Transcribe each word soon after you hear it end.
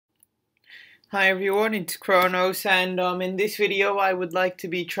Hi everyone, it's Kronos, and in this video I would like to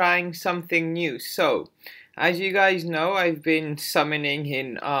be trying something new. So, as you guys know, I've been summoning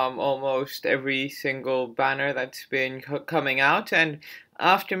in almost every single banner that's been coming out, and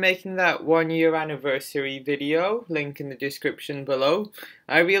after making that 1 year anniversary video, link in the description below,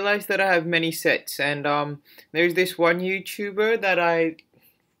 I realized that I have many sets, and there's this one YouTuber that I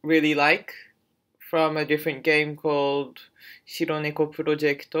really like from a different game called Shironeko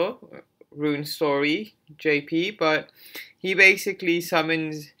Projecto, Rune Story, JP, but he basically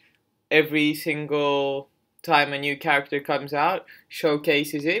summons every single time a new character comes out,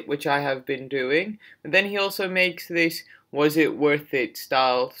 showcases it, which I have been doing, but then he also makes this was it worth it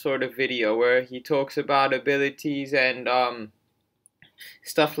style sort of video where he talks about abilities and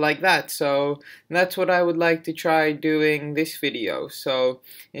stuff like that. So that's what I would like to try doing this video. So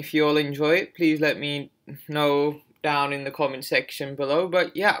if you all enjoy it, please let me know down in the comment section below.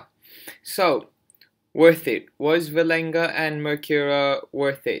 But yeah, so worth it. Was Valenga and Mercura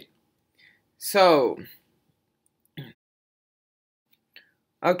worth it? So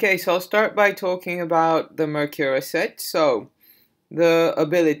okay, so I'll start by talking about the Mercura set. So the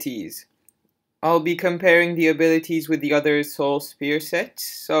abilities. I'll be comparing the abilities with the other Soul Spear sets.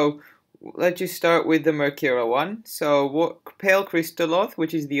 So let's just start with the Mercura one. So Pale Crystaloth,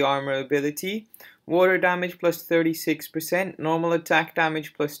 which is the armor ability. Water damage plus 36%, normal attack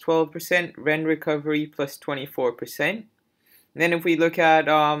damage plus 12%, rend recovery plus 24%. Then if we look at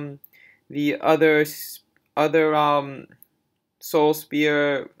the other Soul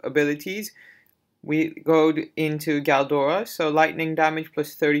Spear abilities, we go into Galdora, so lightning damage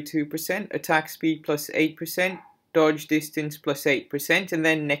plus 32%, attack speed plus 8%, dodge distance plus 8%, and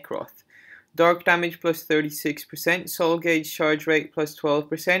then Necroth. Dark damage plus 36%, soul gauge charge rate plus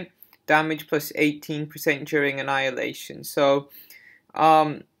 12%, damage plus 18% during annihilation. So,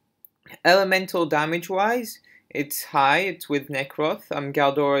 elemental damage wise, it's high, it's with Necroth.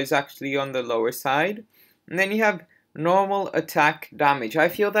 Galdora is actually on the lower side. And then you have normal attack damage. I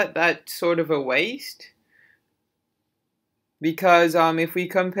feel that that's sort of a waste, because if we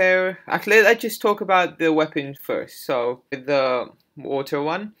compare, actually let's just talk about the weapon first. So with the water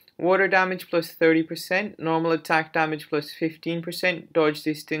one, water damage plus 30%, normal attack damage plus 15%, dodge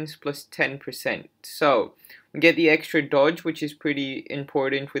distance plus 10%. So we get the extra dodge, which is pretty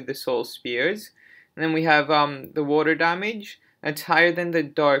important with the soul spears. And then we have the water damage. That's higher than the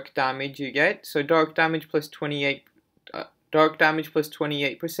dark damage you get. So dark damage plus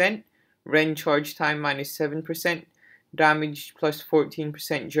 28%, rend charge time minus 7%, damage plus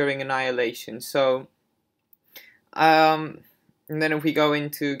 14% during annihilation. So, and then if we go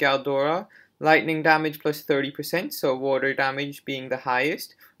into Galdora, lightning damage plus 30%, so water damage being the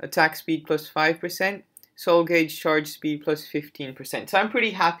highest, attack speed plus 5%, soul gauge charge speed plus 15%. So I'm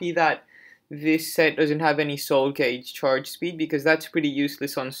pretty happy that this set doesn't have any soul gauge charge speed, because that's pretty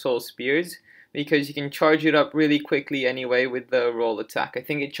useless on soul spears, because you can charge it up really quickly anyway with the roll attack. I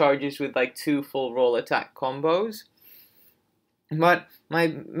think it charges with like 2 full roll attack combos. But my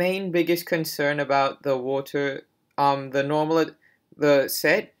main biggest concern about the the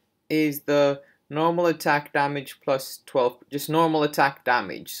set is the normal attack damage plus 12, just normal attack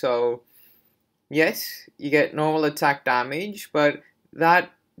damage. So yes, you get normal attack damage, but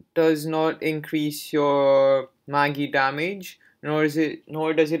that does not increase your Magi damage, nor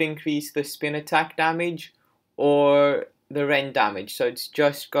does it increase the spin attack damage or the rend damage. So it's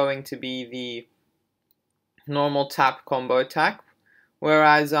just going to be the normal tap combo attack.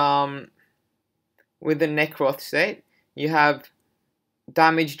 Whereas with the Necroth set, you have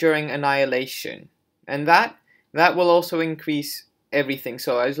damage during annihilation, and that will also increase everything.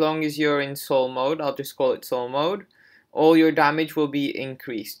 So as long as you're in soul mode, I'll just call it soul mode, all your damage will be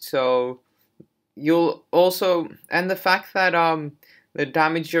increased. So you'll also, and the fact that the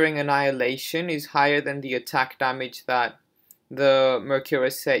damage during annihilation is higher than the attack damage that the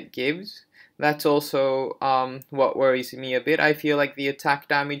Mercura set gives, that's also what worries me a bit. I feel like the attack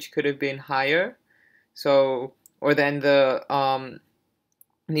damage could have been higher, so, or then the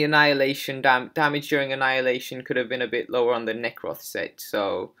annihilation damage during annihilation could have been a bit lower on the Necroth set.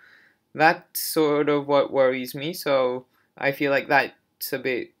 So that's sort of what worries me. So I feel like that's a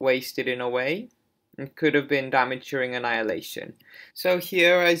bit wasted in a way. It could have been damage during annihilation. So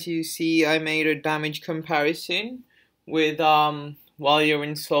here, as you see, I made a damage comparison with while you're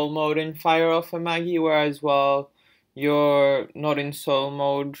in soul mode and fire off a Magi, whereas while you're not in soul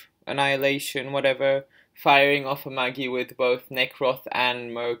mode, annihilation, whatever, firing off a Magi with both Necroth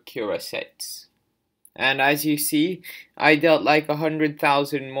and Mercura sets. And as you see, I dealt like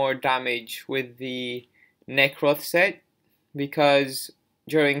 100,000 more damage with the Necroth set, because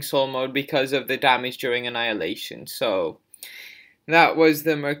during soul mode because of the damage during annihilation. So that was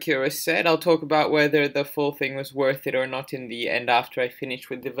the Mercura set. I'll talk about whether the full thing was worth it or not in the end after I finish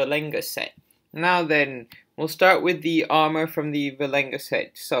with the Valenga set. Now then, we'll start with the armor from the Valenga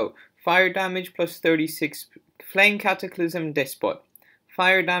set. So, fire damage plus 36, Flame Cataclysm Despot.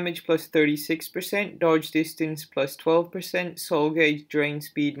 Fire damage plus 36%, dodge distance plus 12%, soul gauge drain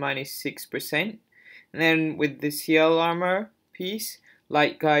speed minus 6%. And then with the CL armor piece,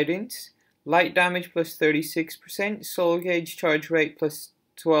 light guidance, light damage plus 36%, soul gauge charge rate plus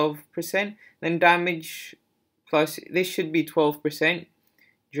 12%, then damage plus, this should be 12%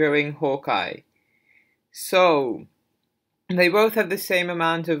 during Hawkeye. So, they both have the same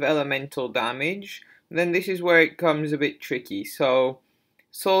amount of elemental damage. Then this is where it comes a bit tricky. So,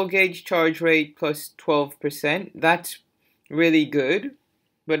 soul gauge charge rate plus 12%, that's really good.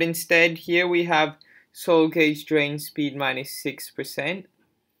 But instead, here we have soul gauge drain speed minus 6%.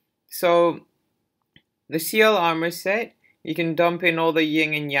 So, the CL armor set, you can dump in all the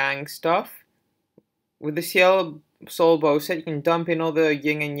yin and yang stuff. With the CL soul bow set, you can dump in all the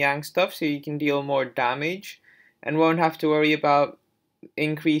yin and yang stuff so you can deal more damage and won't have to worry about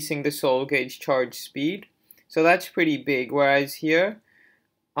increasing the soul gauge charge speed. So that's pretty big. Whereas here,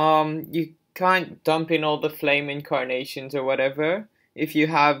 you can't dump in all the flame incarnations or whatever. If you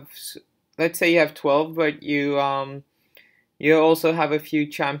have, let's say you have 12, but you also have a few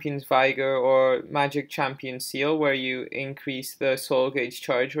Champions Vigor or Magic Champion Seal where you increase the soul gauge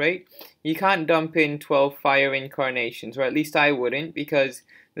charge rate. You can't dump in 12 fire incarnations, or at least I wouldn't, because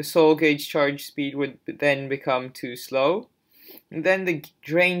the soul gauge charge speed would then become too slow. And then the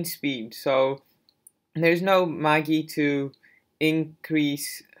drain speed, so there's no Magi to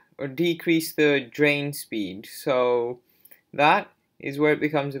increase or decrease the drain speed, so that is where it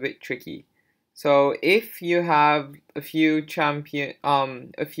becomes a bit tricky. So if you have a few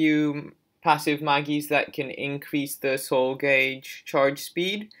passive Magis that can increase the soul gauge charge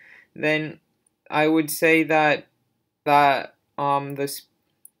speed, then I would say that the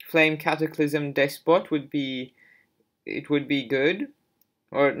Flame Cataclysm Despot would be good,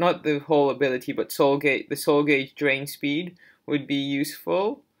 or not the whole ability, but the soul gauge drain speed would be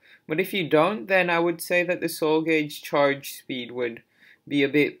useful. But if you don't, then I would say that the soul gauge charge speed would be a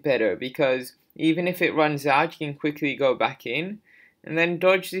bit better, because even if it runs out, you can quickly go back in. And then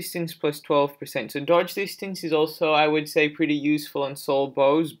dodge distance plus 12%. So dodge distance is also, I would say, pretty useful on soul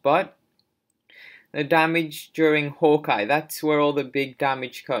bows, but the damage during Hawkeye, that's where all the big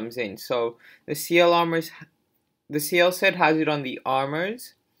damage comes in. So the CL set has it on the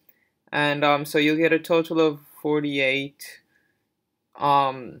armors, and so you'll get a total of 48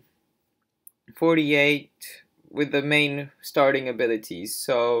 with the main starting abilities.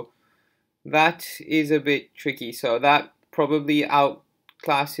 So that is a bit tricky. So that probably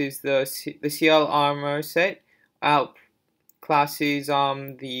outclasses the CL armor set, outclasses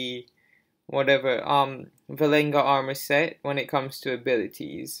the Valenga armor set when it comes to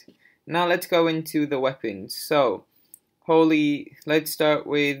abilities. Now let's go into the weapons. So let's start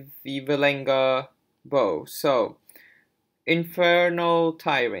with the Valenga bow. So Infernal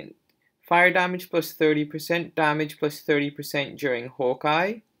Tyrant, fire damage plus 30%, damage plus 30% during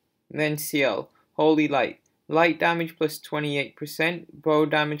Hawkeye. Then CL, Holy Light, light damage plus 28%, bow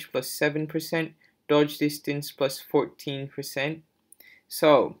damage plus 7%, dodge distance plus 14%.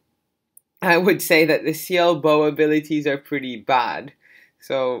 So I would say that the CL bow abilities are pretty bad.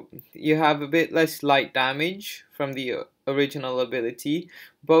 So you have a bit less light damage from the original ability.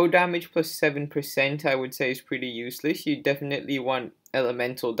 Bow damage plus 7% I would say is pretty useless. You definitely want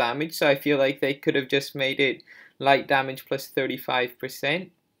elemental damage, so I feel like they could have just made it light damage plus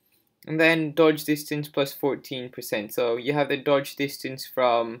 35%. And then dodge distance plus 14%. So you have the dodge distance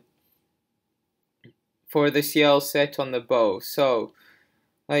for the CL set on the bow. So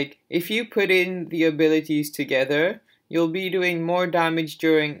like if you put in the abilities together, you'll be doing more damage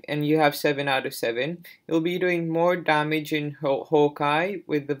and you have 7 out of 7. You'll be doing more damage in Hawkeye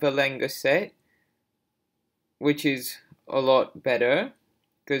with the Valenga set, which is a lot better,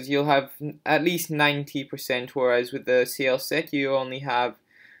 because you'll have at least 90%, whereas with the CL set you only have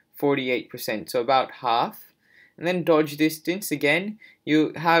 48%, so about half. And then dodge distance, again,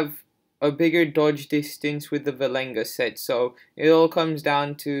 you have a bigger dodge distance with the Valenga set, so it all comes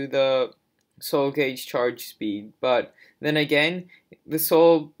down to the soul gauge charge speed. But then again, with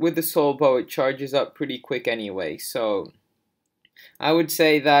the soul bow it charges up pretty quick anyway, so I would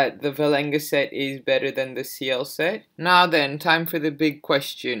say that the Valenga set is better than the CL set. Now then, time for the big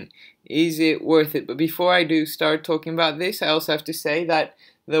question. Is it worth it? But before I do start talking about this, I also have to say that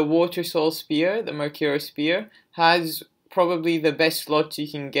the Water Soul Spear, the Mercura Spear, has probably the best slots you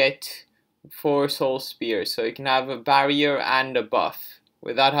can get for Soul Spear. So you can have a barrier and a buff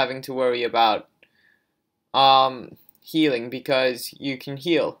without having to worry about healing, because you can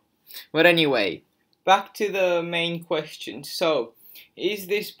heal. But anyway, back to the main question. So, is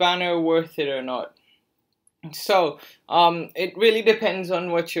this banner worth it or not? So, it really depends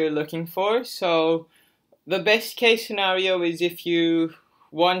on what you're looking for. So, the best case scenario is if you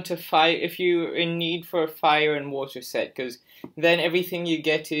want to fight, if you're in need for a fire and water set, because then everything you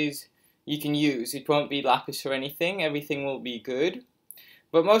get is you can use. It won't be lapis or anything. Everything will be good.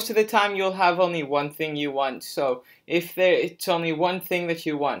 But most of the time you'll have only one thing you want. So if it's only one thing that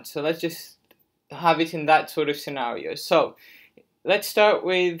you want, so let's just have it in that sort of scenario. So let's start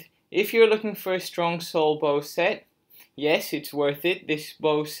with, if you're looking for a strong soul bow set, yes, it's worth it. This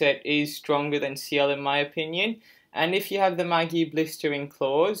bow set is stronger than CL in my opinion. And if you have the Maggie Blistering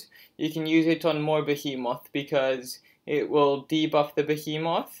Claws, you can use it on more Behemoth, because it will debuff the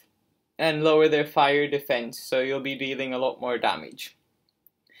Behemoth and lower their fire defense, so you'll be dealing a lot more damage.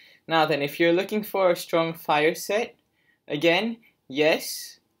 Now then, if you're looking for a strong fire set, again,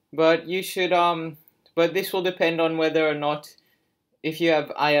 yes, but you should but this will depend on whether or not, if you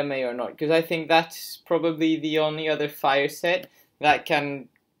have IMA or not, because I think that's probably the only other fire set that can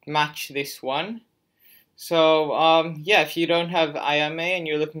match this one. So yeah, if you don't have IMA and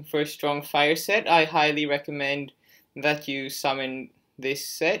you're looking for a strong fire set, I highly recommend that you summon this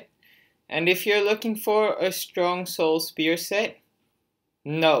set. And if you're looking for a strong Soul Spear set,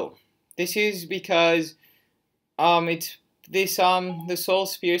 no. This is because the Soul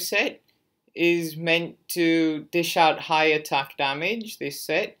Spear set is meant to dish out high attack damage, this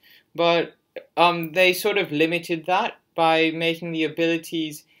set, but they sort of limited that by making the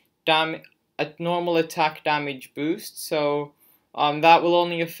abilities a normal attack damage boost, so that will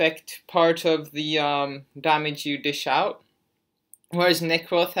only affect part of the damage you dish out, whereas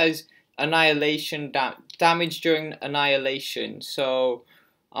Necroth has annihilation damage during annihilation, so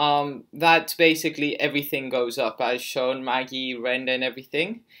that's basically everything goes up, as shown, Maggie, Rend, and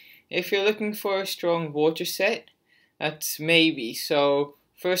everything. If you're looking for a strong water set, that's maybe. So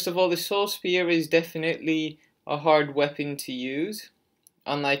first of all, the Soul Spear is definitely a hard weapon to use.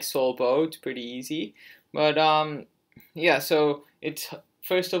 Unlike Soul Bow, it's pretty easy. But yeah, so it's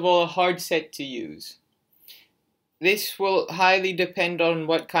first of all a hard set to use. This will highly depend on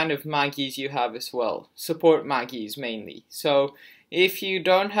what kind of Maggies you have as well. Support Maggies mainly. So if you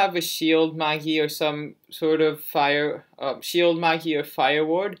don't have a shield Maggie or some sort of shield Maggie or fire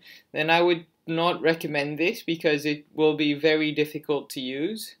ward, then I would not recommend this, because it will be very difficult to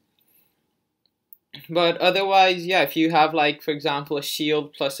use. But otherwise, yeah, if you have, like, for example, a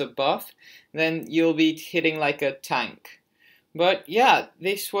shield plus a buff, then you'll be hitting like a tank. But yeah,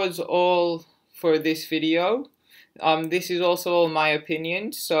 this was all for this video. This is also all my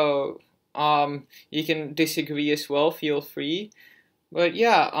opinion, so you can disagree as well, feel free. But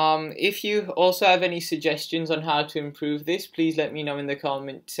yeah, if you also have any suggestions on how to improve this, please let me know in the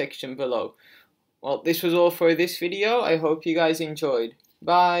comment section below. Well, this was all for this video. I hope you guys enjoyed.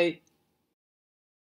 Bye!